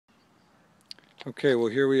Okay, well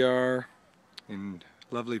here we are in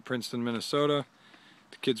lovely Princeton, Minnesota.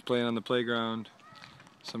 The kids playing on the playground.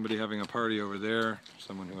 Somebody having a party over there,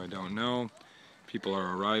 someone who I don't know. People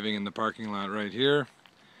are arriving in the parking lot right here.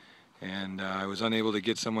 And I was unable to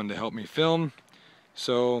get someone to help me film.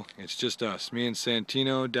 So it's just us, me and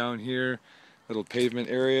Santino down here, little pavement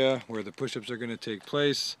area where the push-ups are going to take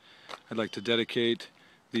place. I'd like to dedicate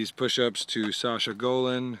these push-ups to Sasha,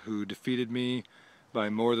 who defeated me by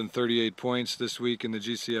more than 38 points this week in the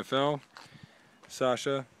GCFL.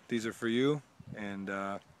 Sasha, these are for you, and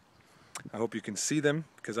I hope you can see them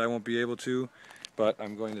because I won't be able to, but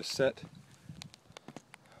I'm going to set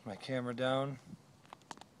my camera down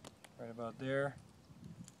right about there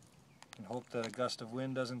and hope that a gust of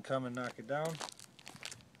wind doesn't come and knock it down.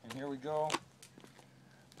 And here we go.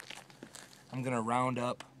 I'm going to round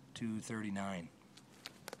up to 39.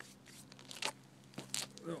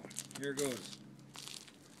 So, here goes.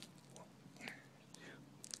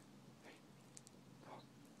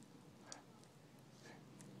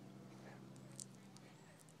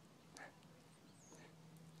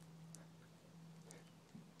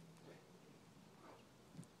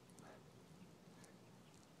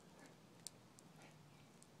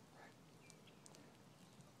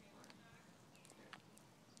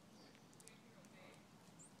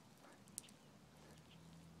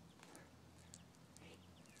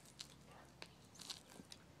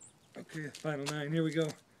 Okay, final 9, here we go.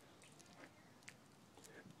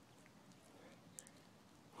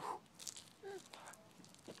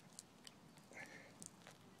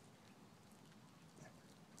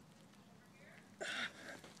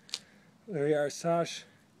 There you are, Sash.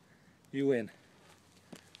 You win.